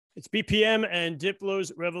It's BPM and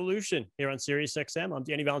Diplo's Revolution here on SiriusXM. I'm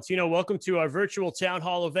Danny Valentino. Welcome to our virtual town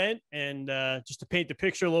hall event. And just to paint the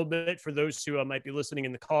picture a little bit for those who might be listening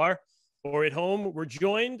in the car or at home, we're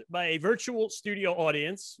joined by a virtual studio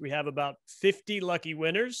audience. We have about 50 lucky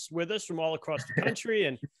winners with us from all across the country.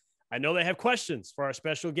 And I know they have questions for our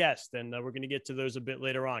special guest, and we're going to get to those a bit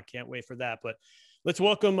later on. Can't wait for that. But let's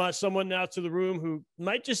welcome someone now to the room who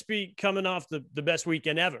might just be coming off the best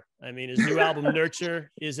weekend ever. I mean, his new album, Nurture,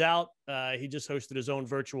 is out. He just hosted his own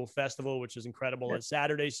virtual festival, which is incredible, on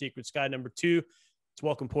Saturday, Secret Sky #2. Let's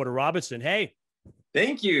welcome Porter Robinson. Hey.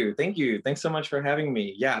 Thank you. Thank you. Thanks so much for having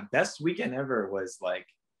me. Yeah, best weekend ever was like,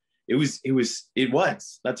 it was.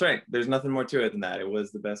 That's right. There's nothing more to it than that. It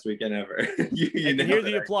was the best weekend ever. you I can hear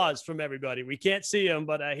the applause from everybody. We can't see them,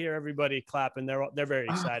 but I hear everybody clapping. They're very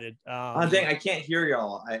excited. Dang, I can't hear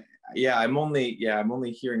y'all. I'm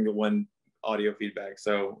only hearing the one audio feedback.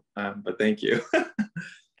 So, but thank you.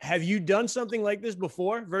 Have you done something like this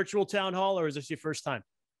before, virtual town hall, or is this your first time?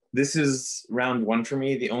 This is round one for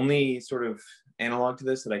me. The only sort of analog to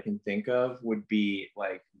this that I can think of would be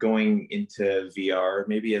like going into VR,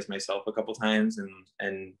 maybe as myself a couple times,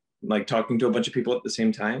 and like talking to a bunch of people at the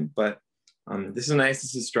same time. But this is nice.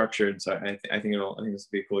 This is structured, so I think this will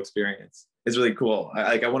be a cool experience. It's really cool.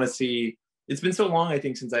 I want to see. It's been so long, I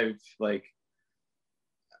think, since I've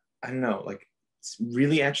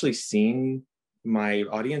really actually seen my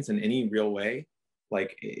audience in any real way.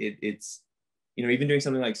 Like it's even doing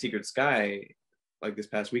something like Secret Sky, like this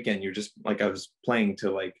past weekend, you're just like, I was playing to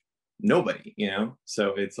like nobody,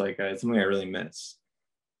 so it's like it's something I really miss.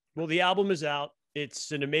 Well, the album is out.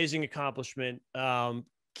 It's an amazing accomplishment.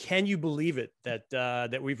 Can you believe it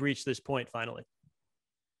that we've reached this point finally?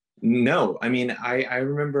 No, I mean, I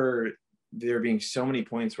remember there being so many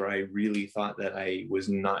points where I really thought that I was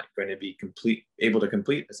not going to be able to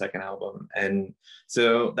complete the second album. And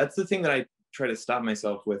so that's the thing that I try to stop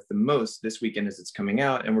myself with the most this weekend as it's coming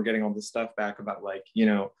out, and we're getting all this stuff back about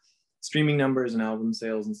streaming numbers and album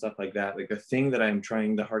sales and stuff like that. Like, the thing that I'm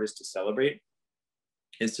trying the hardest to celebrate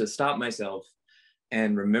is to stop myself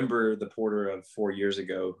and remember the Porter of 4 years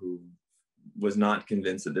ago who was not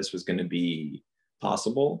convinced that this was going to be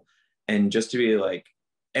possible, and just to be like,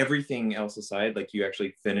 everything else aside, like, you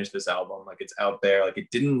actually finished this album, like, it's out there, like,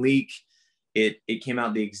 it didn't leak, it came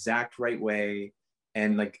out the exact right way.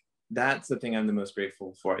 And like, that's the thing I'm the most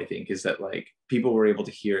grateful for, I think, is that like people were able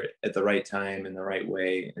to hear it at the right time in the right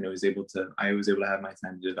way, and I was able to have my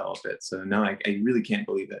time to develop it. So now I really can't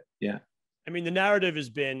believe it. Yeah. I mean, the narrative has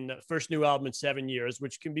been first new album in 7 years,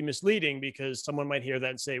 which can be misleading because someone might hear that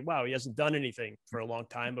and say, wow, he hasn't done anything for a long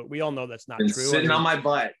time. But we all know that's not true. Sitting on my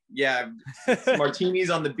butt. Yeah. Martinis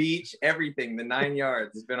on the beach, everything, the 9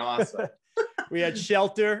 yards. It's been awesome. We had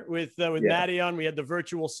Shelter with Maddie on. We had the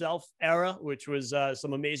Virtual Self era, which was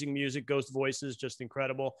some amazing music, Ghost Voices, just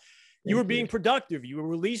incredible. You were being productive. You were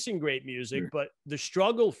releasing great music, but the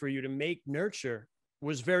struggle for you to make Nurture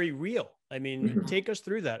was very real. I mean, take us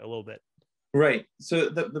through that a little bit. Right. So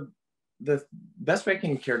the best way I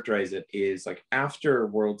can characterize it is like, after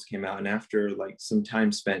Worlds came out and after like some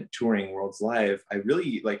time spent touring Worlds Live, I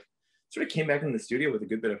really like sort of came back in the studio with a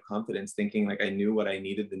good bit of confidence, thinking like I knew what I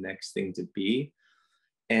needed the next thing to be.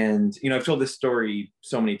 And, I've told this story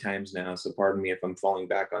so many times now, so pardon me if I'm falling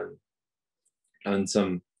back on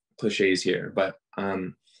some cliches here, but,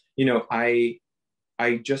 I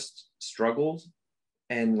just struggled,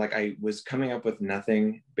 and like, I was coming up with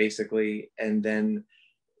nothing basically. And then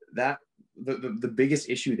the biggest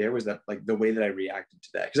issue there was that, like, the way that I reacted to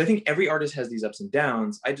that, because I think every artist has these ups and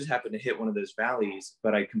downs. I just happened to hit one of those valleys,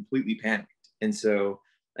 but I completely panicked. And so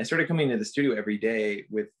I started coming to the studio every day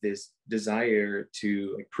with this desire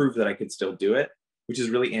to like prove that I could still do it, which is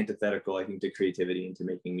really antithetical, I think, to creativity and to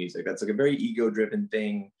making music. That's like a very ego-driven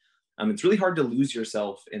thing. It's really hard to lose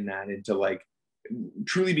yourself in that and to like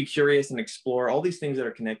truly be curious and explore all these things that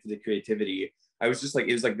are connected to creativity. I was just like,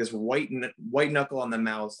 it was like this white knuckle on the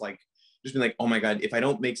mouse, like just being like, oh my God, if I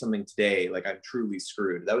don't make something today, like, I'm truly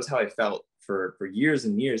screwed. That was how I felt for years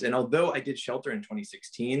and years. And although I did Shelter in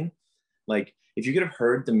 2016, like, if you could have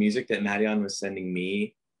heard the music that Madion was sending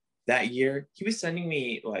me that year, he was sending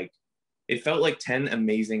me like, it felt like 10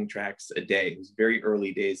 amazing tracks a day. It was very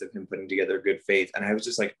early days of him putting together Good Faith. And I was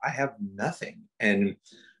just like, I have nothing. And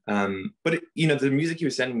but the music he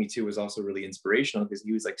was sending me to was also really inspirational, because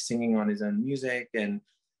he was like singing on his own music, and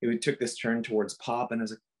it took this turn towards pop, and I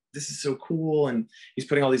was like, this is so cool. And he's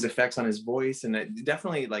putting all these effects on his voice, and it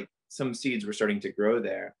definitely, like, some seeds were starting to grow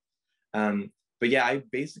there. But yeah, I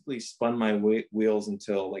basically spun my wheels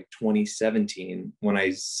until like 2017, when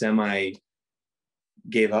I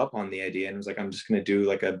gave up on the idea and was like, I'm just going to do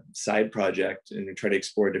like a side project and try to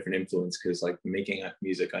explore a different influence, because like making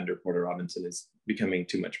music under Porter Robinson is becoming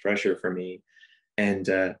too much pressure for me. And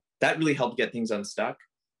that really helped get things unstuck.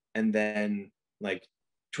 And then like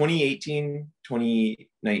 2018,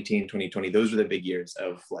 2019, 2020, those were the big years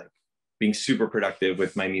of like being super productive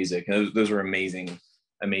with my music. And those were amazing,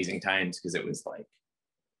 amazing times, because it was like,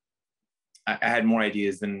 I had more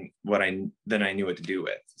ideas than I knew what to do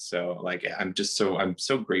with. So like, I'm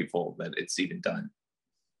so grateful that it's even done.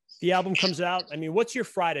 The album comes out. I mean, what's your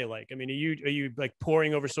Friday like? I mean, are you like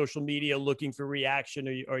poring over social media, looking for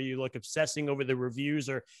reaction? Are you like obsessing over the reviews,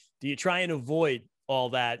 or do you try and avoid all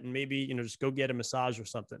that and maybe, just go get a massage or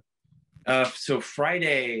something? So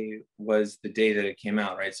Friday was the day that it came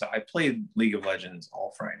out, right? So I played League of Legends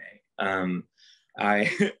all Friday.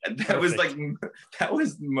 I that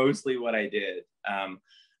was mostly what I did.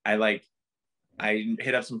 I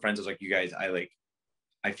hit up some friends. I was like, you guys,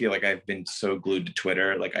 I feel like I've been so glued to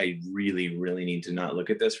Twitter. Like I really, really need to not look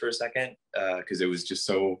at this for a second, because it was just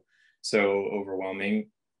so overwhelming.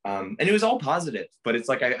 And it was all positive, but it's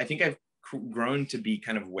like I think I've grown to be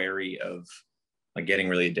kind of wary of like getting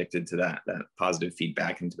really addicted to that positive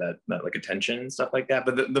feedback and to that like attention and stuff like that.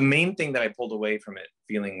 But the main thing that I pulled away from it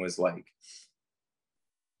feeling was like,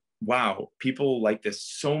 wow, people like this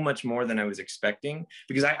so much more than I was expecting,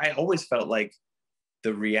 because I always felt like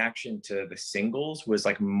the reaction to the singles was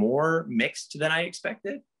like more mixed than I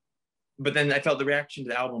expected. But then I felt the reaction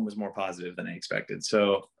to the album was more positive than I expected.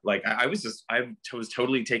 So like I was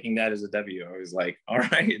totally taking that as a W. I was like, all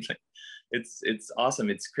right, it's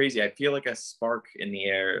awesome. It's crazy. I feel like a spark in the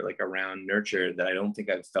air, like around Nurture, that I don't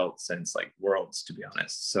think I've felt since like Worlds, to be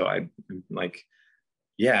honest. So I'm like,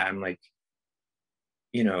 yeah, I'm like,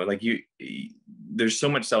 like there's so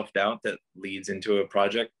much self-doubt that leads into a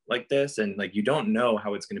project like this, and like you don't know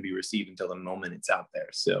how it's going to be received until the moment it's out there.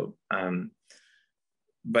 So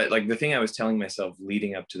but like the thing I was telling myself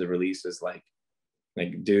leading up to the release was like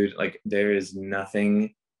dude, like there is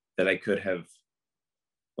nothing that I could have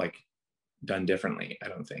like done differently. I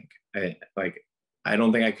don't think I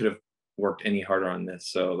don't think I could have worked any harder on this.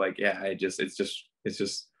 So like, yeah, it's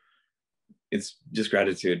just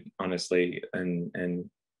gratitude, honestly. And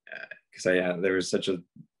because there was such a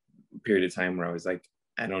period of time where I was like,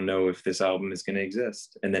 I don't know if this album is going to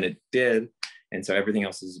exist, and then it did, and so everything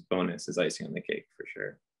else is bonus, is icing on the cake for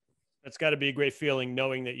sure. That's got to be a great feeling,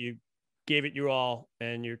 knowing that you gave it your all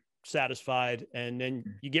and you're satisfied, and then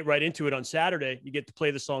you get right into it on Saturday. You get to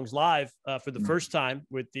play the songs live for the first time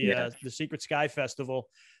with the Secret Sky Festival.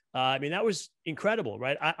 I mean, that was incredible,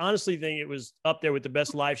 right? I honestly think it was up there with the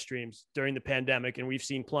best live streams during the pandemic, and we've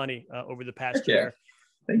seen plenty over the past year.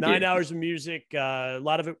 9 hours of music, a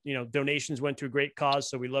lot of it, donations went to a great cause,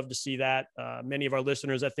 so we love to see that. Many of our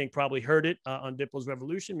listeners, I think, probably heard it on Diplo's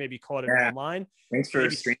Revolution, maybe caught it online. Thanks for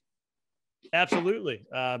streaming. Absolutely.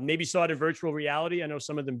 Maybe saw it in virtual reality. I know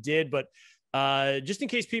some of them did, but just in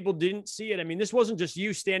case people didn't see it, I mean, this wasn't just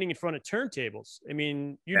you standing in front of turntables. I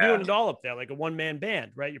mean, you're doing it all up there, like a one-man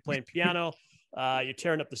band, right? You're playing piano, you're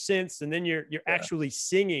tearing up the synths, and then you're actually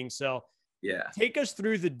singing. So take us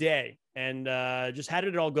through the day, and just how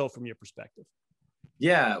did it all go from your perspective?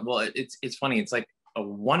 Yeah, well, it's funny. It's like a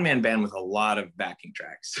one-man band with a lot of backing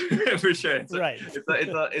tracks for sure.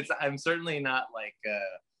 I'm certainly not like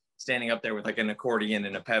standing up there with like an accordion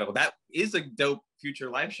and a pedal. That is a dope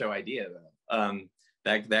future live show idea, though.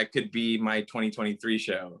 That could be my 2023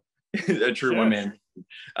 show, a true one-man.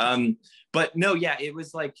 But no, yeah, it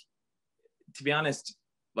was like, to be honest,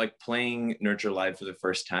 like playing Nurture live for the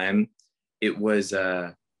first time, it was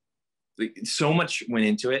so much went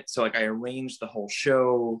into it. So like I arranged the whole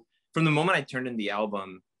show from the moment I turned in the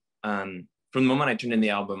album.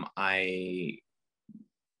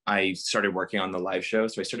 I started working on the live show.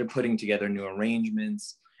 So I started putting together new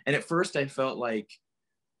arrangements. And at first I felt like,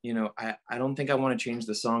 I don't think I want to change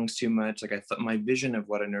the songs too much. Like I thought my vision of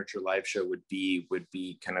what a Nurture live show would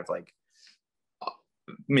be kind of like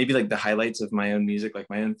maybe like the highlights of my own music, like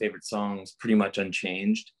my own favorite songs, pretty much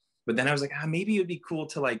unchanged. But then I was like, maybe it'd be cool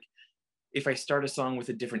to like, if I start a song with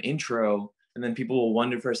a different intro, and then people will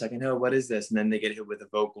wonder for a second, oh, what is this? And then they get hit with a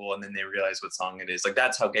vocal, and then they realize what song it is. Like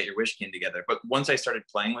that's how Get Your Wish came together. But once I started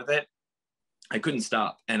playing with it, I couldn't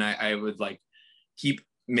stop. And I would like keep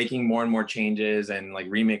making more and more changes and like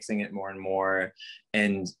remixing it more and more.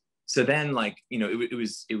 And so then like, it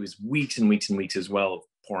was weeks and weeks and weeks as well of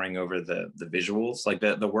poring over the visuals. Like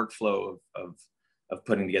the workflow of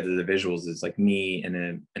putting together the visuals is like me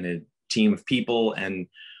and a team of people. And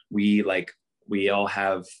we all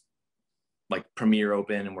have like Premiere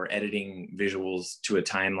open, and we're editing visuals to a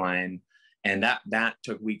timeline, And that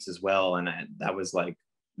took weeks as well. And that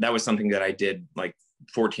was something that I did like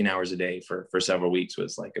 14 hours a day for several weeks,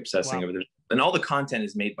 was like obsessing over this. And all the content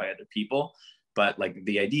is made by other people, but like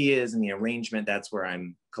the ideas and the arrangement, that's where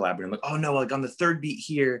I'm collaborating. Like, oh no, like on the third beat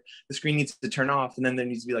here, the screen needs to turn off, and then there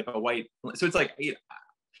needs to be like a white. So it's like,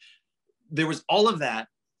 there was all of that.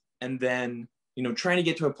 And then, trying to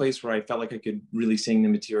get to a place where I felt like I could really sing the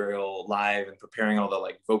material live, and preparing all the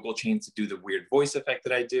like vocal chains to do the weird voice effect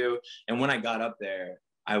that I do. And when I got up there,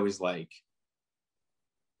 I was like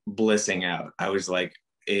blissing out. I was like,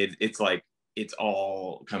 it's like, it's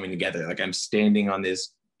all coming together. Like I'm standing on this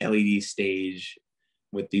LED stage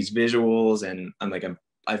with these visuals, and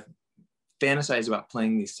I've fantasized about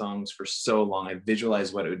playing these songs for so long. I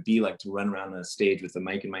visualized what it would be like to run around on a stage with a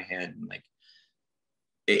mic in my hand. And like,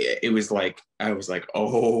 it was like, I was like,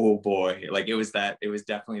 oh boy, like it was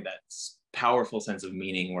definitely that powerful sense of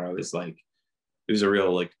meaning where I was like, it was a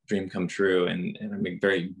real like dream come true. And I'm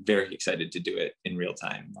very, very excited to do it in real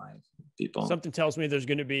time live, people. Something tells me there's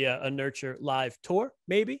going to be a Nurture live tour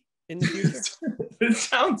maybe in the future. It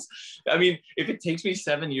sounds, I mean, if it takes me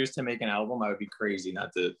 7 years to make an album, I would be crazy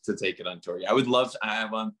not to take it on tour. I would love,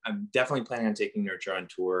 I'm definitely planning on taking Nurture on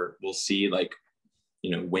tour. We'll see like,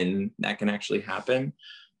 when that can actually happen.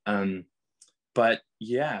 But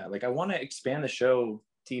yeah, like I want to expand the show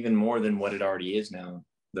to even more than what it already is now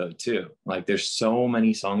though too. Like there's so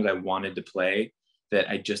many songs I wanted to play that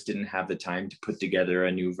I just didn't have the time to put together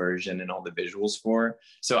a new version and all the visuals for.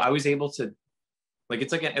 So I was able to, like,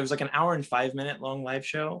 it was like an hour and 5 minute long live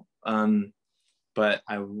show. But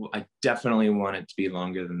I definitely want it to be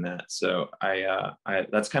longer than that. So I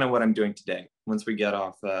that's kind of what I'm doing today. Once we get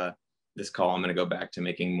off this call, I'm going to go back to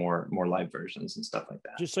making more live versions and stuff like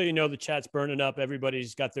that. Just so you know, the chat's burning up.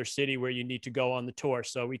 Everybody's got their city where you need to go on the tour.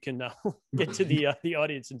 So we can get to the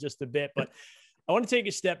audience in just a bit. But I want to take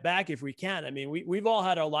a step back if we can. I mean, we've all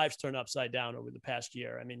had our lives turned upside down over the past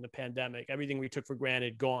year. I mean, the pandemic, everything we took for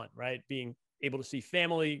granted, gone, right? Being able to see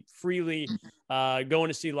family freely, going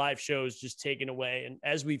to see live shows just taken away. And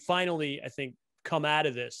as we finally, I think, come out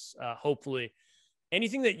of this, hopefully,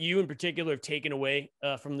 anything that you in particular have taken away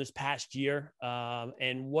from this past year,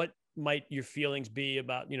 and what might your feelings be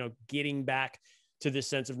about, getting back to this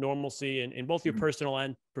sense of normalcy in both your personal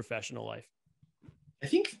and professional life? I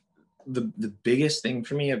think the biggest thing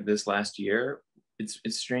for me of this last year, it's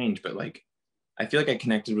strange, but like, I feel like I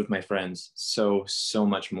connected with my friends so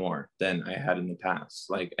much more than I had in the past.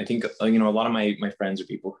 Like, I think, a lot of my friends are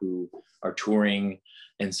people who are touring.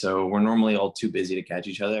 And so we're normally all too busy to catch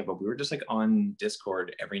each other, but we were just like on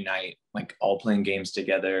Discord every night, like all playing games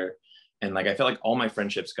together. And like, I felt like all my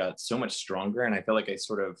friendships got so much stronger. And I feel like I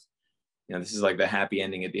sort of, this is like the happy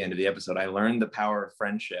ending at the end of the episode. I learned the power of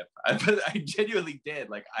friendship. But I genuinely did.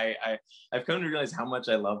 Like I've come to realize how much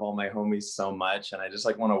I love all my homies so much. And I just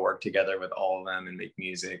like want to work together with all of them and make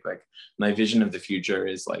music. Like my vision of the future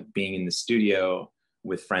is like being in the studio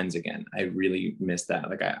with friends again. I really miss that.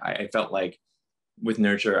 Like I felt like with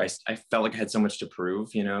Nurture, I felt like I had so much to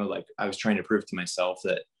prove, like I was trying to prove to myself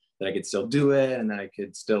that I could still do it and that I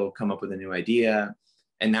could still come up with a new idea.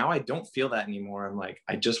 And now I don't feel that anymore. I'm like,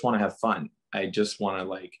 I just want to have fun. I just want to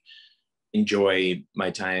like enjoy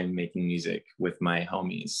my time making music with my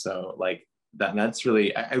homies. So like that's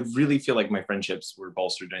really, I really feel like my friendships were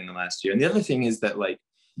bolstered during the last year. And the other thing is that like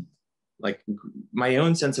my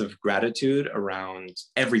own sense of gratitude around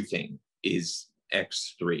everything is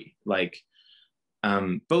X3. Like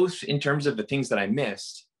both in terms of the things that I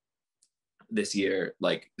missed this year,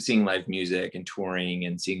 like seeing live music and touring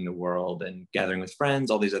and seeing the world and gathering with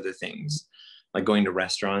friends, all these other things, like going to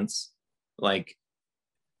restaurants, like,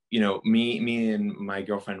 me and my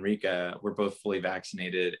girlfriend Rika were both fully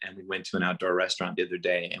vaccinated, and we went to an outdoor restaurant the other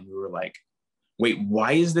day and we were like, wait,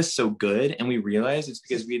 why is this so good? And we realized it's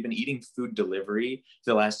because we had been eating food delivery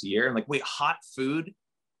for the last year. And like, wait, hot food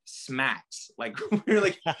smacks. Like we were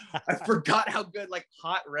like, I forgot how good like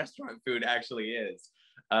hot restaurant food actually is.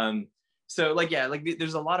 So like, yeah, like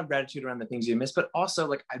there's a lot of gratitude around the things you miss, but also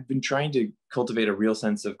like I've been trying to cultivate a real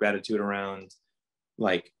sense of gratitude around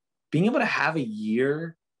like being able to have a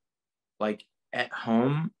year like at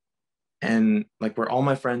home and like where all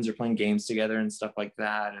my friends are playing games together and stuff like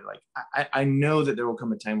that. And like, I know that there will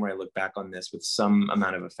come a time where I look back on this with some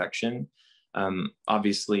amount of affection.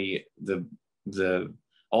 Obviously the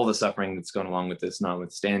all the suffering that's going along with this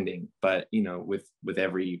notwithstanding, but with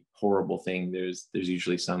every horrible thing, there's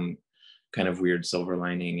usually some kind of weird silver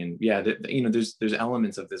lining. And yeah, there's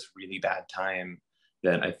elements of this really bad time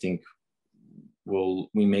that I think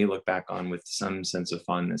we may look back on with some sense of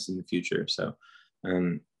fondness in the future. So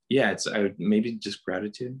yeah, it's maybe just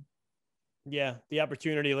gratitude. Yeah, the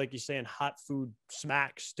opportunity, like you say, in hot food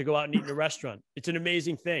smacks to go out and eat in a restaurant. It's an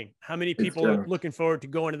amazing thing. How many It's people are looking forward to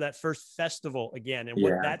going to that first festival again and what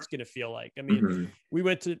yeah. that's going to feel like? I mean, Mm-hmm. we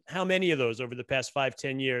went to how many of those over the past 5,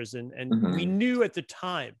 10 years? And we Mm-hmm. knew at the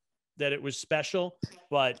time that it was special,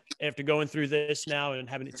 but after going through this now and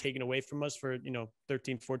having it taken away from us for,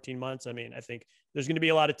 13, 14 months, I mean, I think there's going to be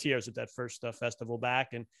a lot of tears at that first festival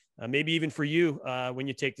back. And maybe even for you when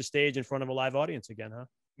you take the stage in front of a live audience again, huh?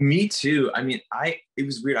 Me too. I mean, it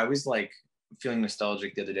was weird. I was like feeling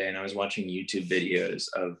nostalgic the other day, and I was watching YouTube videos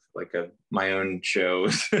of like my own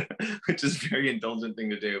shows, which is a very indulgent thing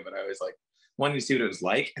to do. But I was like wanting to see what it was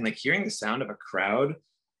like, and like hearing the sound of a crowd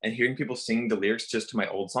and hearing people sing the lyrics just to my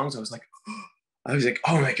old songs. I was like,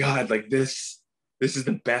 oh my god, like this is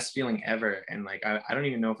the best feeling ever. And like I don't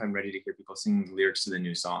even know if I'm ready to hear people sing the lyrics to the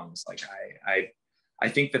new songs. Like I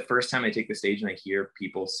think the first time I take the stage and I hear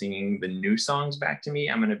people singing the new songs back to me,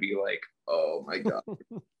 I'm gonna be like, oh my god,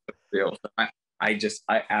 real.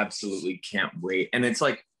 I absolutely can't wait. And it's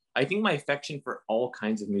like I think my affection for all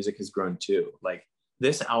kinds of music has grown too. Like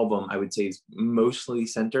this album, I would say, is mostly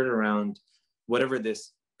centered around whatever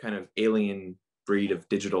this kind of alien breed of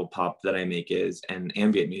digital pop that I make is, and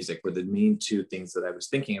ambient music were the main two things that I was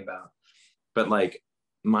thinking about. But like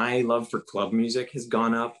my love for club music has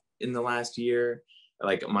gone up in the last year.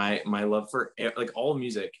 Like my love for like all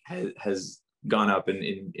music has gone up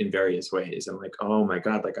in various ways. I'm like, oh my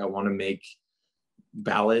god, like I want to make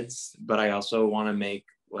ballads, but I also want to make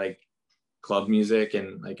like club music.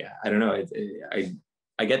 And like I don't know,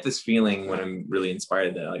 I get this feeling when I'm really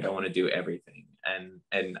inspired that like I want to do everything. And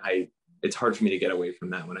it's hard for me to get away from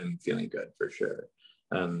that when I'm feeling good, for sure.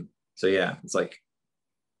 So yeah, it's like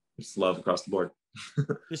just love across the board.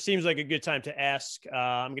 This seems like a good time to ask.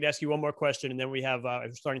 I'm going to ask you one more question, and then we have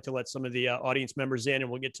I'm starting to let some of the audience members in,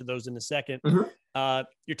 and we'll get to those in a second. Mm-hmm.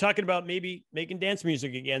 You're talking about maybe making dance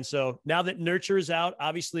music again. So now that Nurture is out,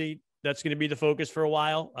 obviously that's going to be the focus for a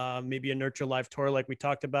while. Maybe a Nurture live tour like we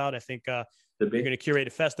talked about. I think you're going to curate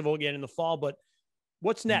a festival again in the fall. But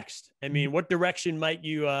what's next? I mean, what direction might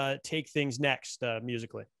you take things next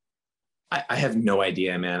musically? I have no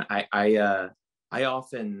idea, man. I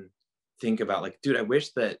often think about like, dude, I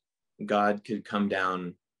wish that God could come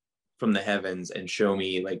down from the heavens and show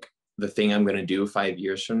me like the thing I'm going to do 5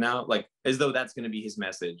 years from now, like as though that's going to be his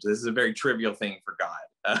message. This is a very trivial thing for God,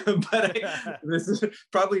 but this is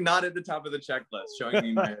probably not at the top of the checklist, showing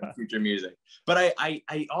me my future music. But I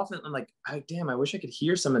often I'm like, damn, I wish I could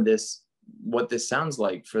hear some of this, what this sounds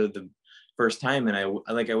like for the first time. And I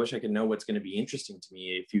wish I could know what's going to be interesting to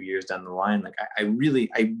me a few years down the line. Like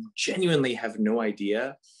I genuinely have no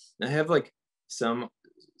idea. And I have like some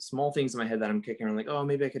small things in my head that I'm kicking around, like, oh,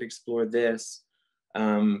 maybe I could explore this.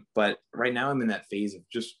 But right now I'm in that phase of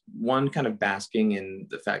just one, kind of basking in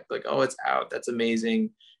the fact like, oh, it's out, that's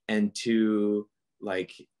amazing. And two,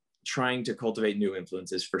 like trying to cultivate new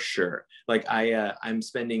influences for sure. Like I'm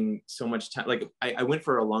spending so much time, like I went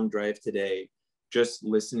for a long drive today, just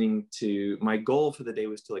listening to, my goal for the day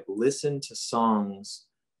was to like listen to songs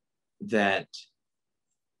that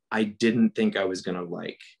I didn't think I was gonna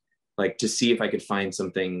like to see if I could find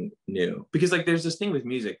something new. Because like there's this thing with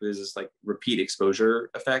music, there's this like repeat exposure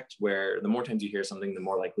effect where the more times you hear something, the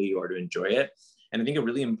more likely you are to enjoy it. And I think a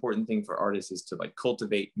really important thing for artists is to like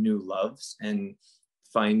cultivate new loves and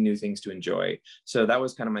find new things to enjoy. So that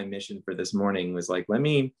was kind of my mission for this morning, was like, let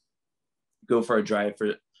me go for a drive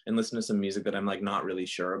and listen to some music that I'm like not really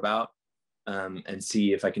sure about, and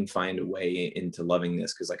see if I can find a way into loving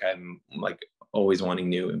this. Cause like I'm like always wanting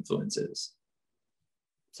new influences.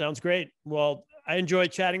 Sounds great. Well, I enjoyed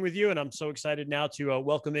chatting with you, and I'm so excited now to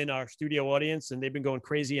welcome in our studio audience. And they've been going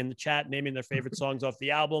crazy in the chat, naming their favorite songs off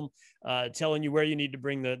the album, telling you where you need to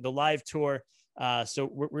bring the live tour. So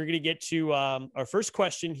we're going to get to our first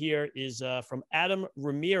question here is from Adam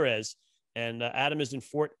Ramirez. And Adam is in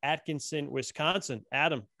Fort Atkinson, Wisconsin.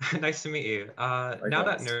 Adam. Nice to meet you. Now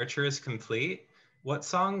that Nurture is complete, what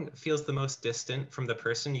song feels the most distant from the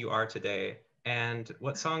person you are today? And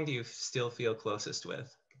what song do you still feel closest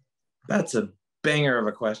with? That's a banger of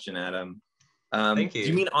a question, Adam. Thank you. Do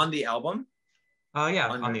you mean on the album? Yeah,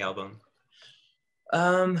 on the album.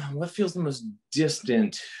 What feels the most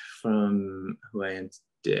distant from who I am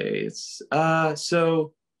today? It's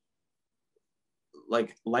so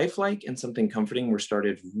like Lifelike and Something Comforting were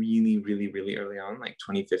started really, really, really early on, like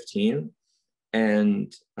 2015.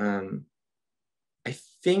 And I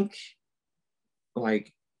think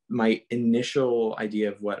like my initial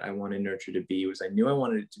idea of what I wanted Nurture to be was, I knew I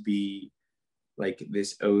wanted it to be like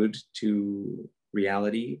this ode to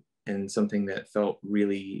reality and something that felt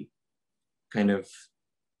really kind of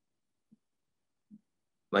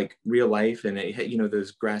like real life, and it, you know,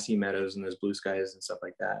 those grassy meadows and those blue skies and stuff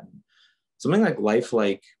like that. And something like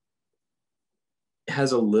Lifelike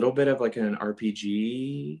has a little bit of like an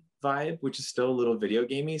RPG vibe, which is still a little video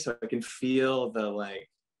gamey. So I can feel the like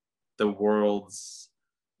the world's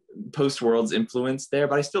post world's influence there,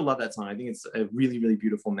 but I still love that song. I think it's a really, really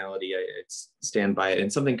beautiful melody. I stand by it.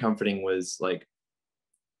 And Something Comforting was like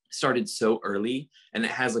started so early, and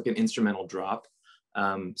it has like an instrumental drop.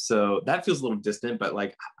 So that feels a little distant, but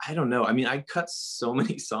like, I don't know. I mean, I cut so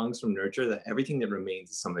many songs from Nurture that everything that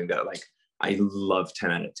remains is something that like I love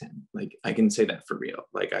 10 out of 10. Like I can say that for real.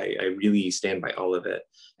 Like I really stand by all of it.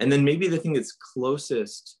 And then maybe the thing that's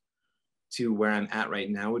closest to where I'm at right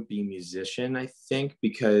now would be Musician, I think,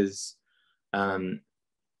 because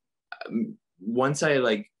once I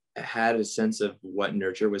like had a sense of what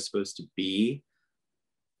Nurture was supposed to be,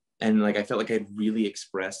 and like I felt like I'd really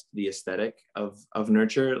expressed the aesthetic of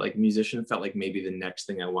Nurture, like Musician felt like maybe the next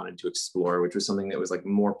thing I wanted to explore, which was something that was like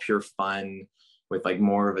more pure fun with like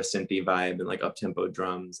more of a synthy vibe and like up-tempo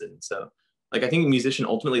drums. And so like I think Musician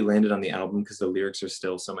ultimately landed on the album because the lyrics are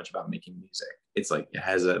still so much about making music. It's like it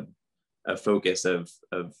has a focus of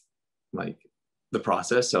like the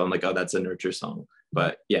process. So I'm like, oh, that's a Nurture song.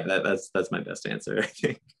 But yeah, that's my best answer, I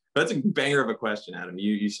think. That's a banger of a question, Adam.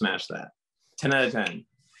 You smashed that. 10 out of 10.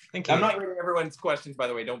 Thank you. I'm not reading everyone's questions, by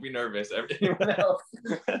the way. Don't be nervous. Everyone else.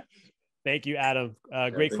 Thank you, Adam.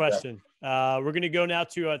 Great question. We're going to go now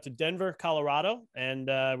to Denver, Colorado,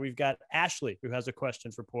 and we've got Ashley, who has a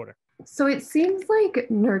question for Porter. So it seems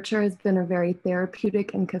like Nurture has been a very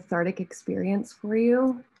therapeutic and cathartic experience for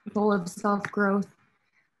you, full of self-growth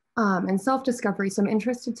and self-discovery. So I'm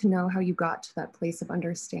interested to know how you got to that place of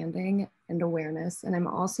understanding and awareness. And I'm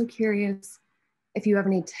also curious if you have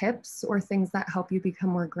any tips or things that help you become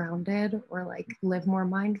more grounded or like live more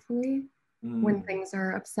mindfully when things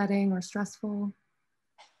are upsetting or stressful.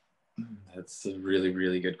 That's a really,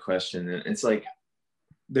 really good question. And it's like,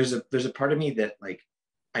 there's a part of me that like,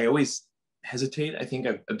 I always hesitate, I think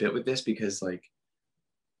a bit with this, because like,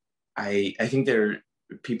 I think there are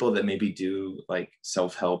people that maybe do like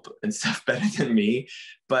self-help and stuff better than me,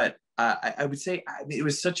 but I would say it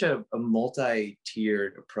was such a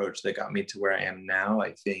multi-tiered approach that got me to where I am now.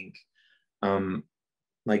 I think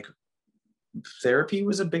like therapy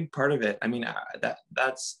was a big part of it. I mean,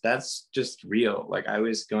 that's just real. Like I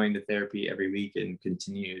was going to therapy every week and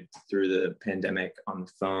continued through the pandemic on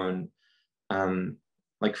the phone.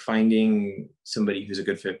 Like finding somebody who's a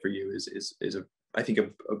good fit for you is I think a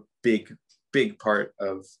big part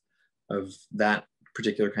of that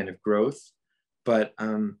particular kind of growth. But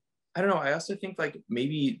I don't know. I also think like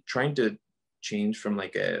maybe trying to change from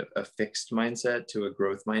like a fixed mindset to a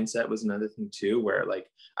growth mindset was another thing too, where like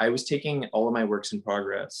I was taking all of my works in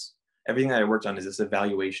progress, everything that I worked on is this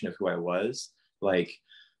evaluation of who I was. Like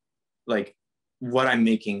what I'm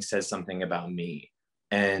making says something about me.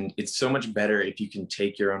 And it's so much better if you can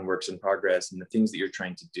take your own works in progress and the things that you're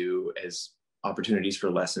trying to do as opportunities for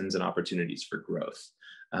lessons and opportunities for growth.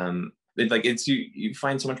 You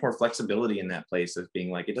find so much more flexibility in that place of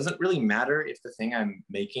being like, it doesn't really matter if the thing I'm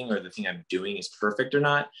making or the thing I'm doing is perfect or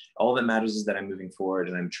not. All that matters is that I'm moving forward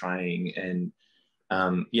and I'm trying. And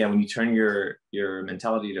when you turn your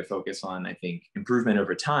mentality to focus on, I think, improvement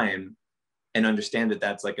over time and understand that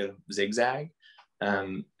that's like a zigzag,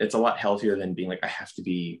 it's a lot healthier than being like, I have to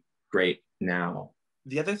be great now.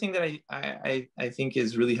 The other thing that I think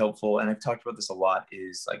is really helpful, and I've talked about this a lot,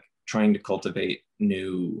 is like trying to cultivate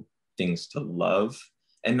new things to love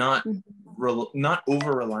and not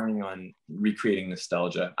over relying on recreating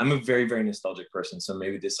nostalgia. I'm a very, very nostalgic person, so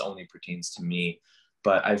maybe this only pertains to me,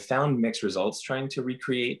 but I've found mixed results trying to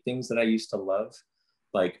recreate things that I used to love.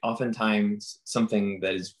 Like oftentimes something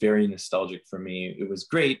that is very nostalgic for me, it was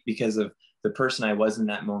great because of the person I was in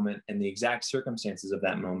that moment and the exact circumstances of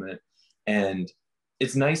that moment. And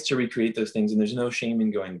it's nice to recreate those things, and there's no shame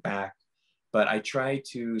in going back. But I try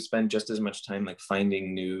to spend just as much time like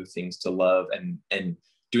finding new things to love and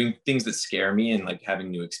doing things that scare me and like having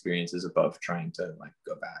new experiences above trying to like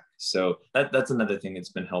go back. So that's another thing that's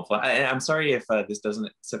been helpful. I'm sorry if this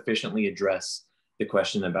doesn't sufficiently address the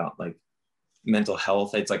question about like mental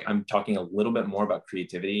health. It's like I'm talking a little bit more about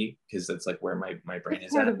creativity because that's like where my brain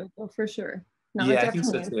is part at. of it, though, for sure. No, yeah, I think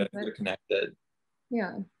so too. They're connected.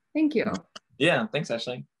 Yeah, thank you. Yeah, thanks,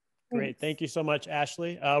 Ashley. Great. Thank you so much,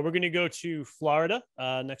 Ashley. We're going to go to Florida.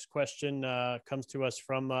 Next question comes to us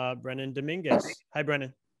from Brennan Dominguez. Hi,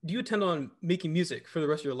 Brennan. Do you intend on making music for the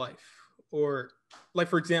rest of your life? Or like,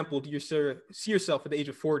 for example, do you see yourself at the age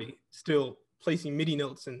of 40 still placing MIDI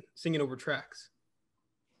notes and singing over tracks?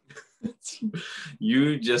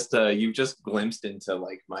 You've just glimpsed into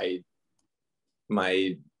like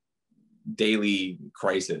my daily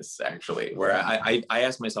crisis, actually, where I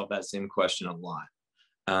ask myself that same question a lot,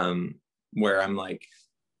 where I'm like,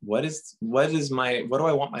 what do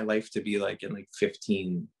I want my life to be like in like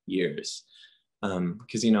 15 years?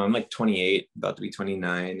 Because I'm like 28, about to be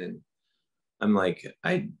 29, and I'm like,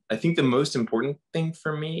 I think the most important thing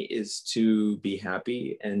for me is to be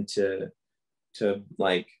happy and to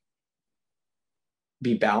like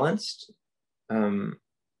be balanced.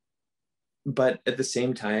 But at the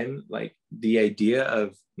same time, like the idea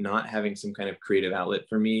of not having some kind of creative outlet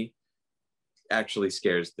for me actually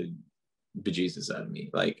scares the bejesus out of me.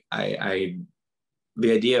 Like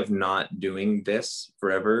the idea of not doing this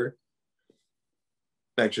forever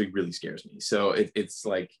actually really scares me. So it's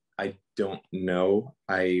like, I don't know.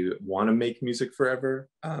 I want to make music forever.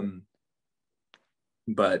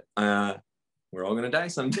 But we're all gonna die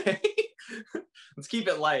someday. Let's keep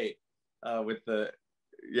it light with the,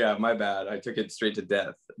 yeah, my bad. I took it straight to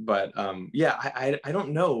death. But yeah, I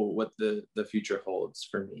don't know what the future holds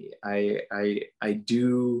for me. I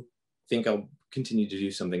do think I'll continue to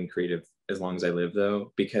do something creative as long as I live,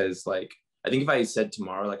 though, because like, I think if I said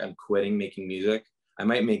tomorrow, like I'm quitting making music, I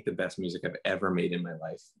might make the best music I've ever made in my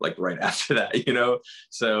life, like right after that,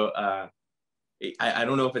 So I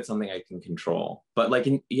don't know if it's something I can control, but like,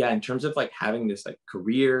 in terms of like having this like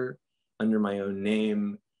career under my own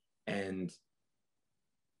name and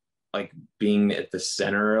like being at the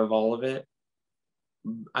center of all of it,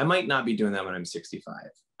 I might not be doing that when I'm 65.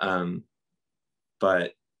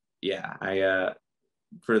 But yeah,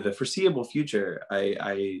 for the foreseeable future,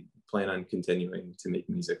 I plan on continuing to make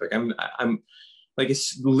music. Like I'm like,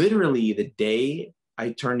 it's literally the day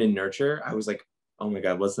I turned in Nurture, I was like, oh my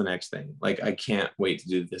God, what's the next thing? Like, I can't wait to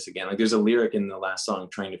do this again. Like there's a lyric in the last song,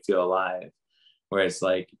 Trying to Feel Alive, where it's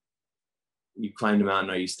like, you climbed a mountain,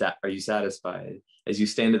 are you satisfied? As you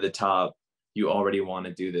stand at the top, you already want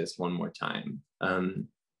to do this one more time. And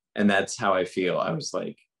that's how I feel. I was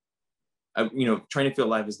like, Trying to Feel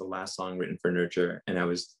Alive is the last song written for Nurture. And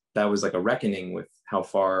that was like a reckoning with how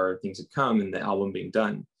far things had come and the album being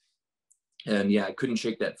done. And yeah, I couldn't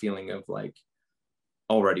shake that feeling of like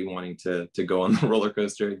already wanting to go on the roller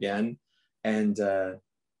coaster again. And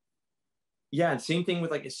yeah, same thing with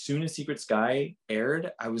like, as soon as Secret Sky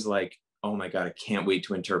aired, I was like, oh my God, I can't wait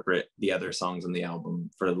to interpret the other songs on the album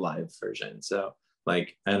for the live version. So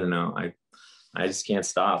like, I don't know, I just can't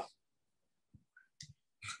stop.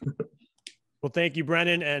 Well, thank you,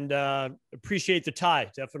 Brennan, and appreciate the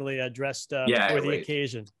tie. Definitely dressed for the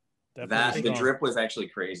occasion. Definitely the drip was actually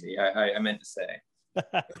crazy. I meant to say.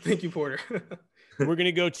 Thank you, Porter. We're going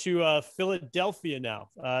to go to Philadelphia now.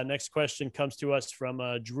 Next question comes to us from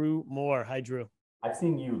Drew Moore. Hi, Drew. I've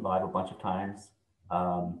seen you live a bunch of times,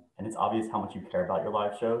 and it's obvious how much you care about your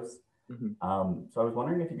live shows. Mm-hmm. So I was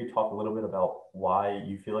wondering if you could talk a little bit about why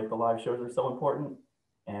you feel like the live shows are so important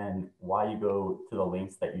and why you go to the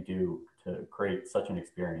lengths that you do to create such an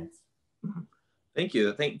experience. Thank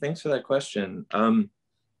you. Thanks for that question.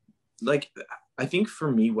 Like, I think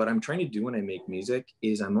for me, what I'm trying to do when I make music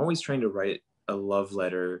is I'm always trying to write a love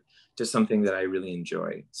letter to something that I really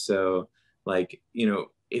enjoy. So like,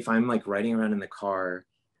 if I'm like riding around in the car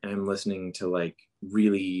and I'm listening to like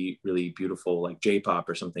really, really beautiful, like J-pop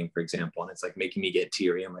or something, for example, and it's like making me get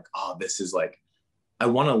teary, I'm like, oh, this is like, I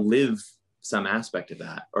want to live some aspect of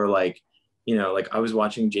that. Or like, like I was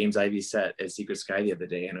watching James Ivy's set at Secret Sky the other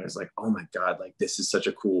day, and I was like, oh my God, like this is such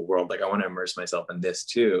a cool world. Like I want to immerse myself in this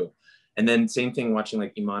too. And then same thing watching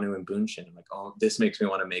like Imanu and Bunshin. I'm like, oh, this makes me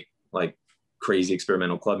want to make like crazy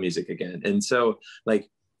experimental club music again. And so like,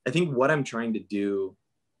 I think what I'm trying to do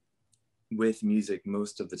with music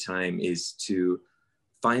most of the time is to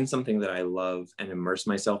find something that I love and immerse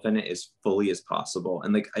myself in it as fully as possible.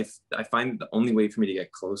 And like, I find the only way for me to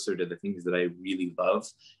get closer to the things that I really love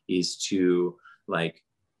is to like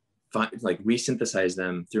resynthesize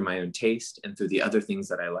them through my own taste and through the other things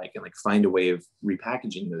that I like, and like find a way of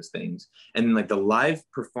repackaging those things. And then like the live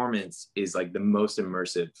performance is like the most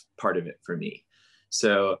immersive part of it for me.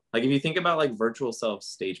 So like, if you think about like virtual self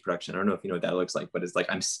stage production, I don't know if you know what that looks like, but it's like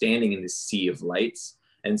I'm standing in this sea of lights.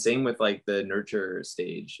 And same with like the Nurture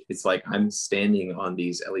stage, it's like I'm standing on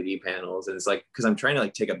these LED panels, and it's like, because I'm trying to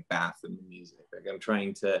like take a bath in the music. Like I'm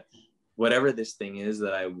trying to, whatever this thing is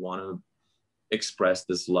that I want to express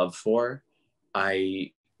this love for,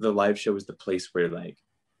 the live show is the place where like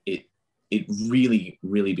it really,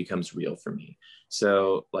 really becomes real for me.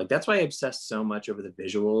 So like, that's why I obsess so much over the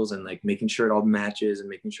visuals and like making sure it all matches and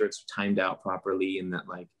making sure it's timed out properly and that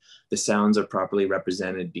like the sounds are properly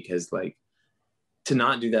represented, because like to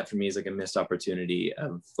not do that for me is like a missed opportunity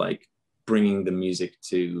of like bringing the music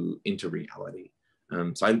into reality.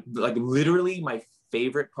 So I like literally my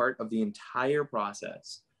favorite part of the entire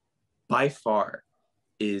process by far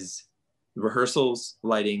is rehearsals,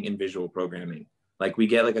 lighting, and visual programming. Like we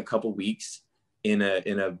get like a couple weeks in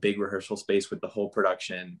a big rehearsal space with the whole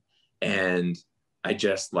production, and I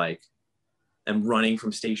just like am running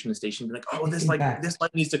from station to station, like, oh, this light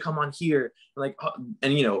needs to come on here, like, oh,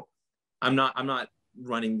 and you know, I'm not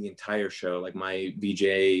running the entire show. Like my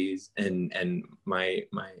VJs and my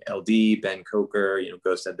LD Ben Coker, you know,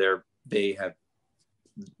 Ghost said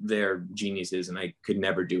they're geniuses, and I could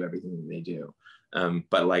never do everything that they do.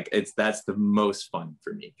 But like that's the most fun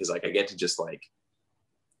for me, because like I get to just like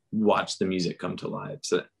watch the music come to life.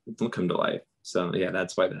 So yeah,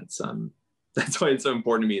 that's why it's so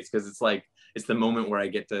important to me. It's because it's like it's the moment where I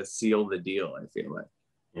get to seal the deal, I feel like.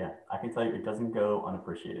 Yeah, I can tell you it doesn't go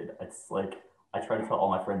unappreciated. It's like I try to tell all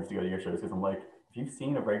my friends to go to your shows, because I'm like, if you've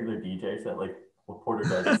seen a regular DJ set like what Porter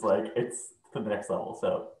does, it's like it's to the next level.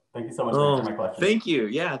 So thank you so much for answering my question. Thank you.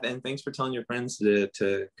 Yeah, and thanks for telling your friends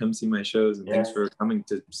to come see my shows, and thanks for coming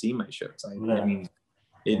to see my shows. I mean,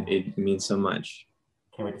 it means so much.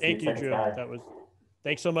 Can't wait to Thank you, Drew.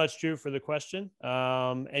 Thanks so much, Drew, for the question.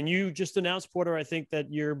 And you just announced, Porter, I think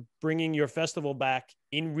that you're bringing your festival back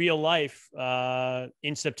in real life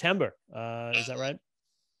in September. Is that right?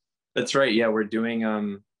 That's right. Yeah, we're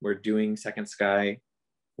doing Second Sky,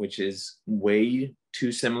 which is way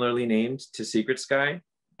too similarly named to Secret Sky.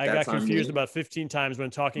 I got confused about 15 times when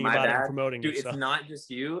talking about it and promoting it. Dude, it's not just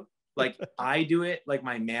you. Like I do it, like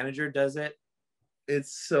my manager does it.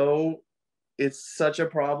 It's such a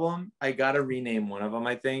problem. I gotta rename one of them,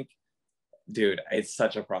 I think. Dude, it's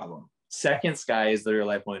such a problem. Second Sky is the real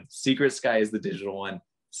life one. Secret Sky is the digital one.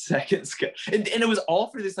 Second Sky. And it was all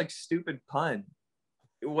for this like stupid pun.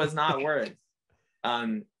 It was not worth.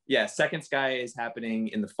 Yeah, Second Sky is happening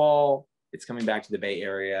in the fall. It's coming back to the Bay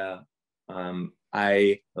Area.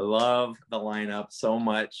 I love the lineup so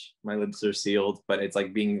much. My lips are sealed, but it's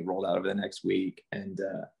like being rolled out over the next week. And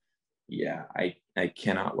yeah, I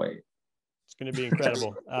cannot wait. It's going to be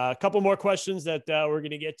incredible. A couple more questions that we're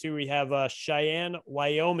going to get to. We have Cheyenne,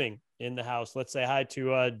 Wyoming in the house. Let's say hi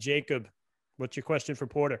to Jacob. What's your question for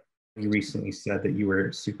Porter? You recently said that you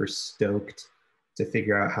were super stoked to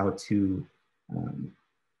figure out how to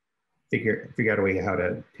figure out a way how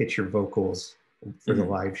to pitch your vocals for the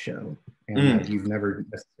live show. And you've never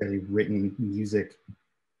necessarily written music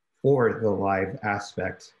for the live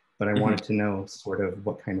aspect, but I wanted to know sort of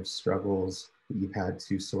what kind of struggles you've had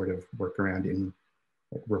to sort of work around in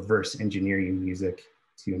like reverse engineering music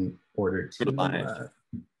in order to a live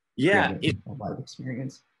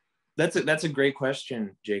experience. That's a great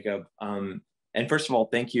question, Jacob. And first of all,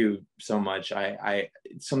 thank you so much.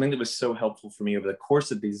 Something that was so helpful for me over the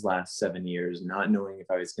course of these last 7 years, not knowing if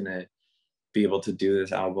I was gonna be able to do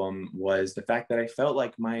this album, was the fact that I felt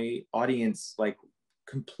like my audience like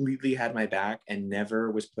completely had my back and never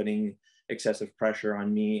was putting excessive pressure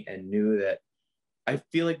on me, and knew that I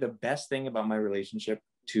feel like the best thing about my relationship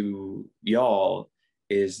to y'all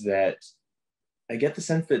is that I get the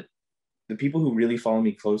sense that the people who really follow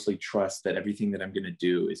me closely trust that everything that I'm going to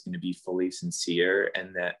do is going to be fully sincere,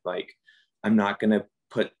 and that like I'm not going to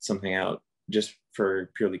put something out just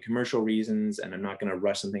for purely commercial reasons, and I'm not going to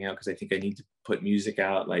rush something out because I think I need to put music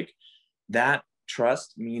out. Like that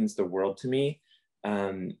trust means the world to me,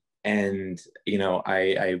 and you know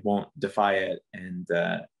I won't defy it, and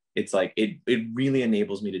it's like it really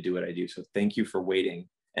enables me to do what I do. So thank you for waiting,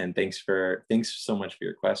 and thanks so much for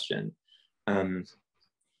your question.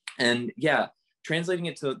 And yeah, translating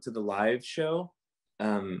it to the live show,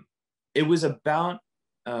 it was about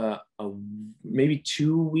maybe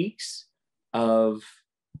 2 weeks of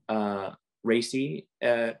Racy,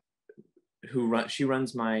 she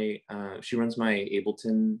runs my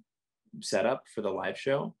Ableton setup for the live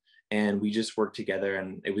show, and we just worked together.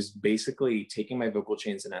 And it was basically taking my vocal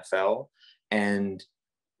chains in FL and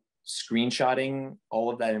screenshotting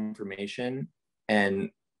all of that information,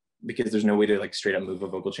 and because there's no way to like straight up move a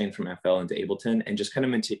vocal chain from FL into Ableton, and just kind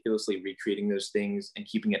of meticulously recreating those things and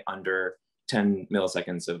keeping it under 10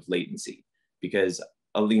 milliseconds of latency, because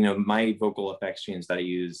you know my vocal effects chains that I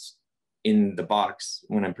use in the box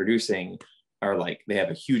when I'm producing are like they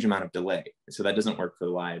have a huge amount of delay, so that doesn't work for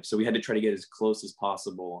live. So we had to try to get as close as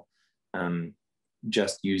possible,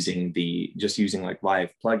 just using like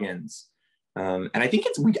live plugins, and I think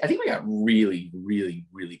we got really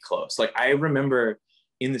close. Like I remember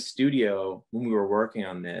in the studio when we were working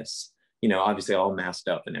on this, you know, obviously all masked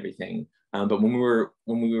up and everything. But when we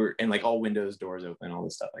were and like all windows, doors open, all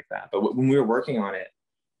this stuff like that. But when we were working on it,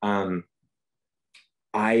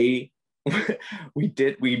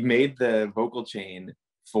 we made the vocal chain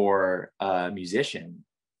for a musician,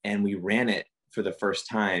 and we ran it for the first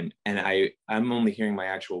time, and I'm only hearing my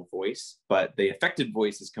actual voice, but the affected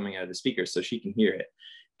voice is coming out of the speaker so she can hear it.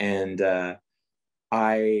 And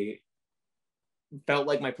I felt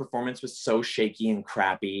like my performance was so shaky and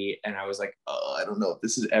crappy, and I was like, oh, I don't know if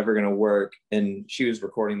this is ever gonna work. And she was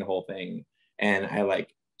recording the whole thing, and I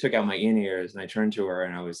like took out my in-ears and I turned to her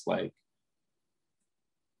and I was like,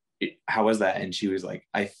 how was that? And she was like,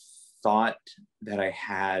 I thought that I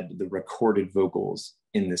had the recorded vocals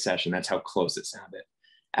in the session. That's how close it sounded.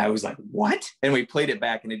 I was like, what? And we played it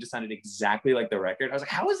back and it just sounded exactly like the record. I was like,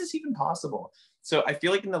 how is this even possible? So I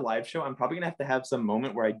feel like in the live show, I'm probably gonna have some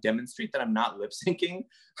moment where I demonstrate that I'm not lip syncing.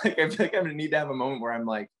 Like, I feel like I'm gonna need to have a moment where I'm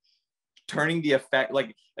like turning the effect,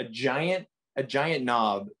 like a giant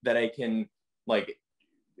knob that I can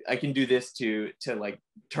do this to like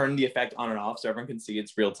turn the effect on and off so everyone can see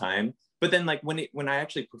it's real time. But then like when I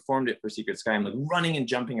actually performed it for Secret Sky, I'm like running and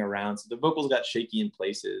jumping around. So the vocals got shaky in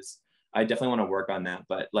places. I definitely want to work on that.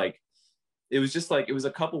 But like, it was just like, it was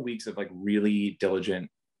a couple weeks of like really diligent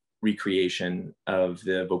recreation of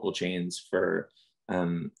the vocal chains for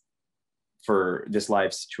this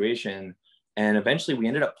live situation. And eventually we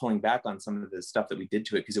ended up pulling back on some of the stuff that we did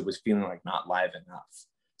to it because it was feeling like not live enough.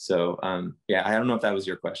 So yeah, I don't know if that was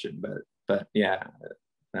your question, but yeah,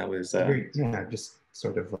 that was yeah, just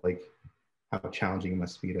sort of like how challenging it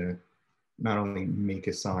must be to not only make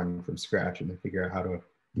a song from scratch and then figure out how to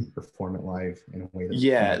perform it live in a way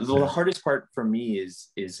that the hardest part for me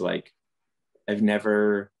is like, I've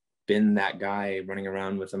never been that guy running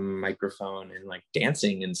around with a microphone and like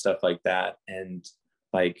dancing and stuff like that, and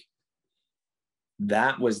like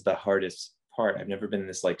that was the hardest part. I've never been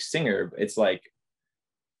this like singer. It's like,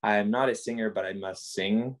 I'm not a singer, but I must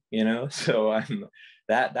sing, you know? So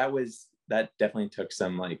that definitely took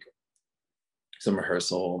some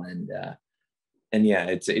rehearsal, and yeah,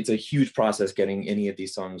 it's a huge process getting any of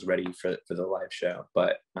these songs ready for the live show,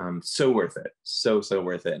 but so worth it. So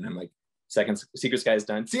worth it. And I'm like, Secret Sky is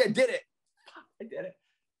done. See, I did it. I did it.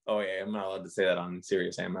 Oh yeah, I'm not allowed to say that on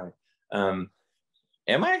Sirius, am I?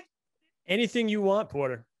 Am I? Anything you want,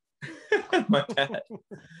 Porter. My bad.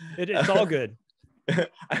 It's all good.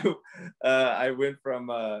 I went from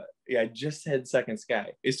I just had Second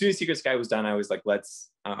Sky. As soon as Secret Sky was done, I was like,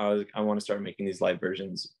 I want to start making these live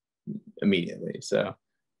versions immediately. So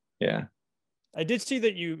yeah, I did see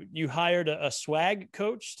that you hired a swag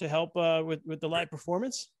coach to help with the live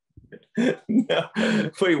performance. No.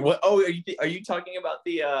 Wait, what? Oh, are you talking about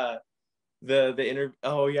the interview?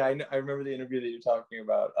 Oh yeah, I remember the interview that you're talking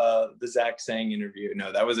about, the Zach Sang interview.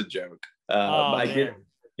 No, that was a joke. I did.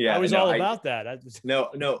 Yeah, I was all about that.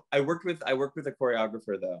 No, I worked with a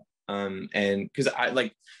choreographer though. And because I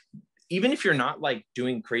like, even if you're not like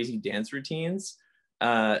doing crazy dance routines,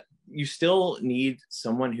 you still need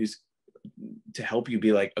someone who's to help you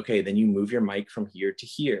be like, okay, then you move your mic from here to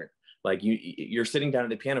here. Like you're sitting down at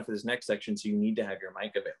the piano for this next section, so you need to have your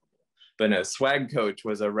mic available. But no, swag coach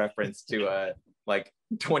was a reference to like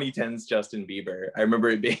 2010s Justin Bieber. I remember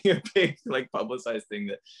it being a big like publicized thing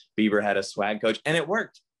that Bieber had a swag coach, and it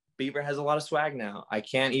worked. Bieber has a lot of swag now. I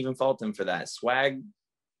can't even fault him for that. Swag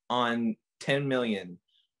on 10 million.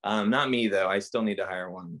 Not me though. I still need to hire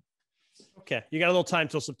one. Okay, you got a little time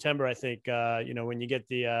till September, I think. When you get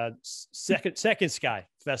the second Sky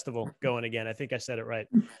Festival going again. I think I said it right.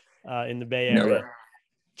 In the Bay Area. No.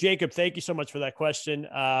 Jacob, thank you so much for that question.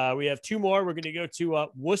 We have two more. We're going to go to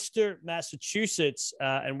Worcester, Massachusetts,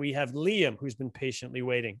 and we have Liam, who's been patiently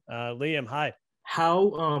waiting. Liam, hi.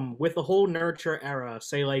 How, with the whole nurture era,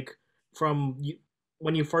 say like from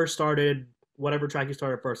when you first started, whatever track you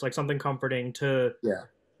started first, like Something Comforting to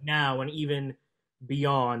now and even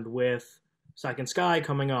beyond with Second Sky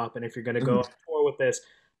coming up, and if you're going to go on tour with this,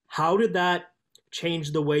 how did that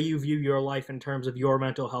change the way you view your life in terms of your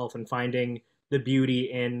mental health and finding the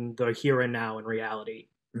beauty in the here and now and reality?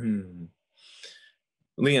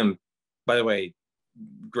 Liam, by the way,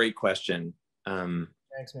 great question.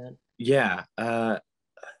 Thanks, man. Yeah.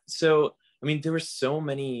 So, I mean, there were so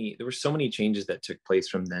many changes that took place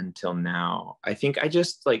from then till now. I think I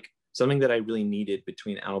just like something that I really needed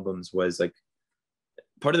between albums was like,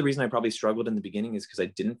 part of the reason I probably struggled in the beginning is because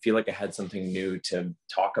I didn't feel like I had something new to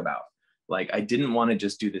talk about. Like I didn't want to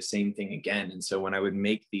just do the same thing again. And so when I would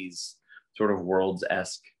make these sort of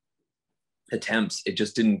worlds-esque attempts, I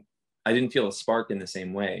didn't feel a spark in the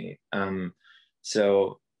same way.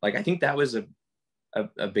 So like, I think that was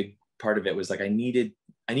a big part of it, was like, I needed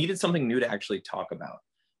something new to actually talk about.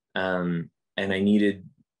 And I needed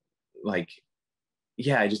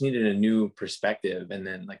I just needed a new perspective. And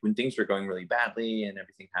then like when things were going really badly and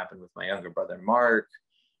everything happened with my younger brother, Mark,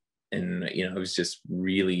 and I was just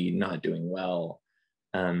really not doing well.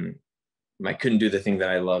 I couldn't do the thing that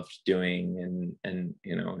I loved doing, and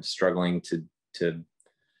struggling to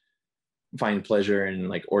find pleasure in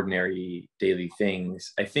like ordinary daily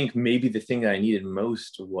things. I think maybe the thing that I needed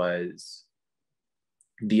most was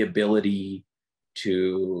the ability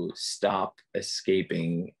to stop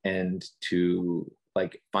escaping and to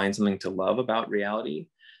like find something to love about reality.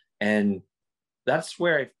 And that's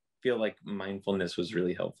where I feel like mindfulness was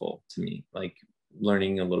really helpful to me, like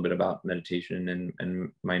learning a little bit about meditation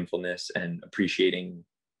and mindfulness and appreciating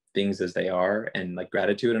things as they are, and like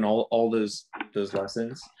gratitude and all those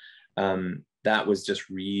lessons. That was just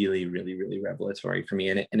really, really, really revelatory for me.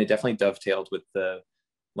 And it definitely dovetailed with the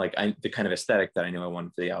kind of aesthetic that I knew I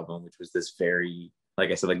wanted for the album, which was this very,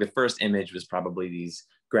 like I said, like the first image was probably these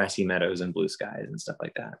grassy meadows and blue skies and stuff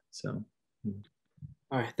like that. So.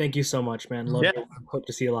 All right. Thank you so much, man. Love you. Hope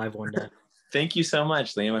to see you live one day. Thank you so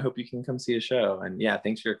much, Liam. I hope you can come see a show. And yeah,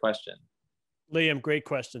 thanks for your question. Liam, great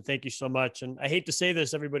question. Thank you so much. And I hate to say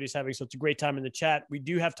this, everybody's having such a great time in the chat. We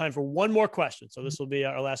do have time for one more question. So this will be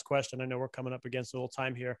our last question. I know we're coming up against a little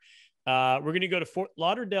time here. We're going to go to Fort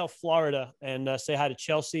Lauderdale, Florida, and say hi to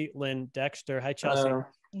Chelsea Lynn Dexter. Hi, Chelsea.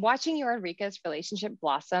 Watching your and Rika's relationship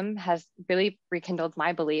blossom has really rekindled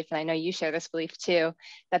my belief, and I know you share this belief too,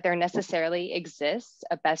 that there necessarily exists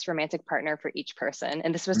a best romantic partner for each person.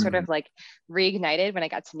 And this was sort of like reignited when I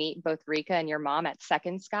got to meet both Rika and your mom at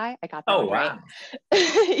Second Sky. I got that right.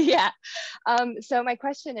 Yeah. So my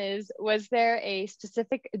question is, was there a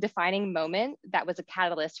specific defining moment that was a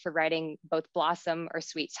catalyst for writing both Blossom or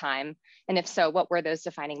Sweet Time? And if so, what were those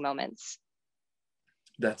defining moments?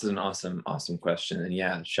 That's an awesome question. And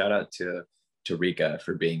yeah, shout out to Rika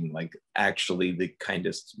for being like actually the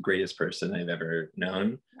kindest, greatest person I've ever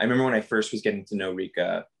known. I remember when I first was getting to know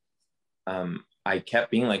Rika, I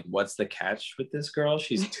kept being like, what's the catch with this girl?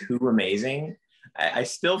 She's too amazing. I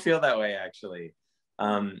still feel that way, actually.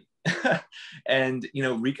 And,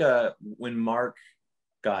 Rika, when Mark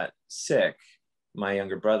got sick, my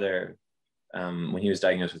younger brother, when he was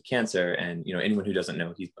diagnosed with cancer, and anyone who doesn't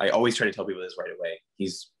know, I always try to tell people this right away.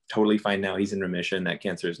 He's totally fine now. He's in remission. That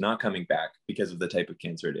cancer is not coming back because of the type of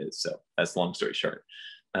cancer it is. So that's long story short.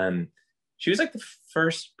 She was like the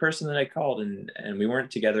first person that I called, and we weren't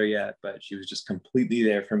together yet, but she was just completely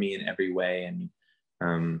there for me in every way.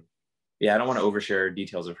 And yeah, I don't want to overshare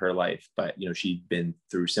details of her life, but she'd been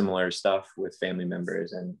through similar stuff with family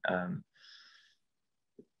members, and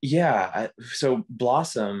so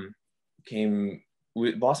Blossom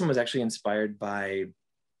was actually inspired by,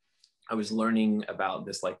 I was learning about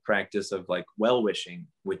this like practice of like well-wishing,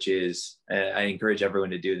 which is, I encourage everyone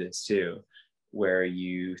to do this too, where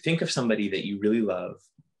you think of somebody that you really love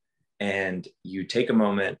and you take a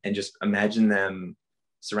moment and just imagine them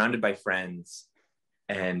surrounded by friends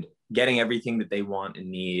and getting everything that they want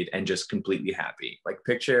and need and just completely happy. Like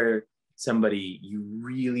picture somebody you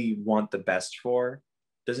really want the best for.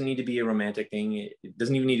 Doesn't need to be a romantic thing. It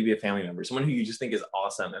doesn't even need to be a family member. Someone who you just think is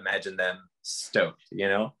awesome. Imagine them stoked,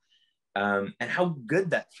 and how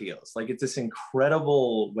good that feels. Like it's this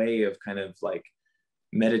incredible way of kind of like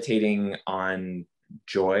meditating on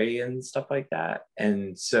joy and stuff like that.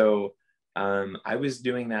 And so I was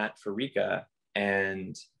doing that for Rika,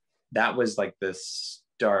 and that was like the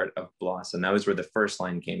start of Blossom. That was where the first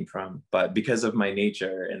line came from. But because of my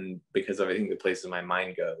nature and because of, I think, the places my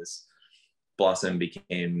mind goes, Blossom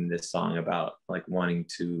became this song about like wanting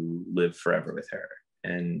to live forever with her,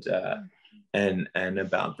 and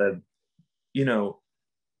about the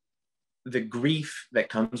the grief that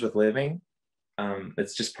comes with living.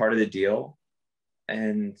 It's just part of the deal,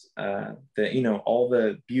 and all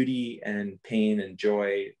the beauty and pain and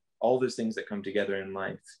joy, all those things that come together in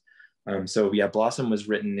life. So yeah, Blossom was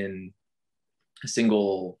written in a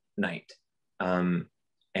single night, and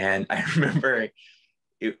I remember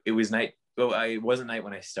it was night. Well, it wasn't night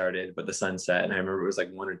when I started, but the sun set, and I remember it was like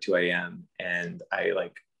 1 or 2 a.m. and I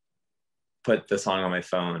like put the song on my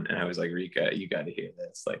phone, and I was like, Rika, you got to hear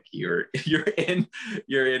this. Like you're in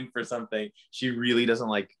for something. She really doesn't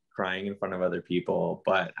like crying in front of other people,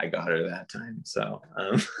 but I got her that time. So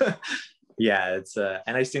yeah, it's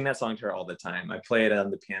and I sing that song to her all the time. I play it on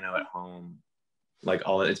the piano at home, like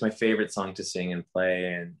it's my favorite song to sing and play.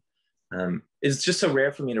 And it's just so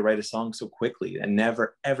rare for me to write a song so quickly. That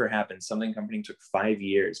never ever happened. Something Comforting took 5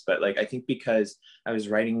 years, but like I think because I was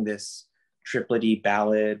writing this triplety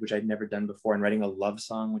ballad, which I'd never done before, and writing a love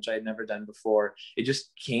song, which I had never done before, it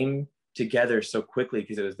just came together so quickly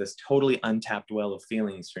because it was this totally untapped well of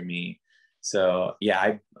feelings for me. So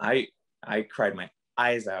yeah, I cried my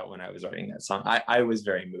eyes out when I was writing that song. I was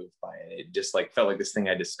very moved by it. It just like felt like this thing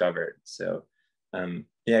I discovered. So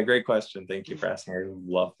Yeah, great question. Thank you for asking. I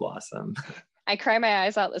love Blossom. I cry my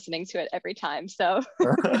eyes out listening to it every time. So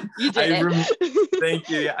you did it. Thank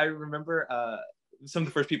you. Yeah, I remember some of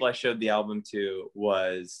the first people I showed the album to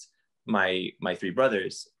was my three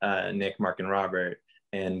brothers, Nick, Mark, and Robert.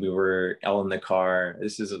 And we were all in the car.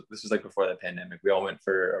 This was like before the pandemic. We all went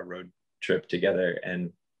for a road trip together,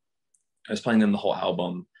 and I was playing them the whole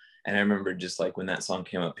album. And I remember just like when that song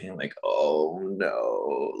came up, being like, oh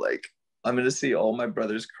no, like I'm gonna see all my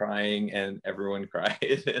brothers crying, and everyone cried.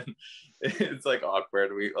 And it's like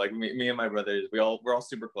awkward. We like me and my brothers, we're all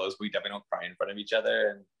super close. We definitely don't cry in front of each other.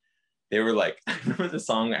 And they were like, I remember the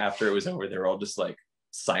song after it was over, they were all just like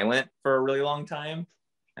silent for a really long time.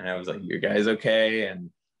 And I was like, you guys okay? And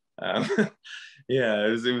yeah,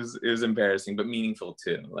 it was embarrassing, but meaningful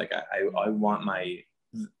too. Like I want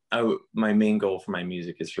my main goal for my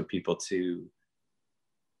music is for people to,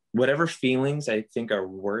 whatever feelings I think are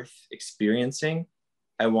worth experiencing,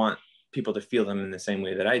 I want people to feel them in the same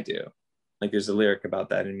way that I do. Like there's a lyric about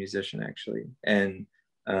that in Musician, actually. And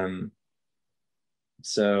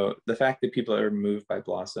so the fact that people are moved by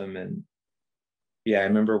Blossom, and yeah, I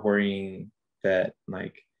remember worrying that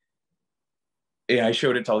like, yeah, I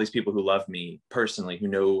showed it to all these people who love me personally, who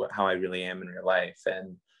know how I really am in real life,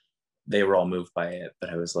 and they were all moved by it. But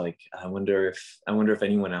I was like, I wonder if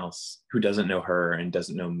anyone else who doesn't know her and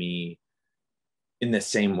doesn't know me in the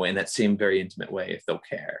same way, in that same very intimate way, if they'll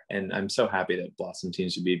care. And I'm so happy that Blossom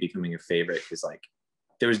seems to be becoming a favorite, because like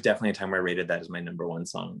there was definitely a time where I rated that as my #1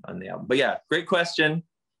 song on the album. But yeah, great question.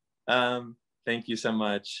 Thank you so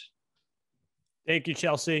much. Thank you,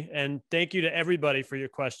 Chelsea. And thank you to everybody for your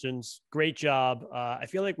questions. Great job. I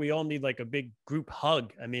feel like we all need like a big group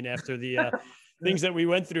hug. I mean, after the things that we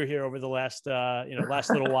went through here over the last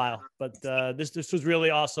little while, but this was really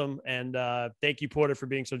awesome. And thank you, Porter, for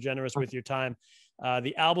being so generous with your time.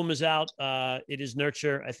 The album is out. It is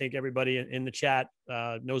Nurture. I think everybody in the chat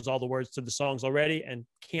knows all the words to the songs already, and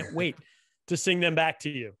can't wait to sing them back to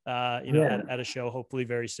you, at a show, hopefully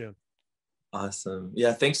very soon. Awesome.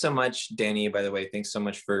 Yeah. Thanks so much, Danny, by the way. Thanks so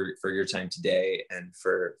much for your time today, and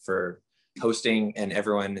for hosting, and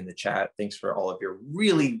everyone in the chat. Thanks for all of your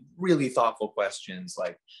really, really thoughtful questions.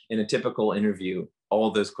 Like in a typical interview, all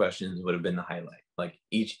of those questions would have been the highlight. Like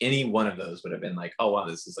any one of those would have been like, oh wow,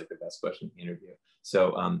 this is like the best question in the interview.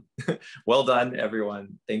 So well done,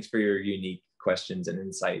 everyone. Thanks for your unique questions and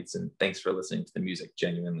insights, and thanks for listening to the music.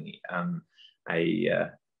 Genuinely, I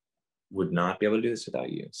would not be able to do this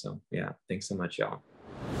without you. So yeah, thanks so much, y'all.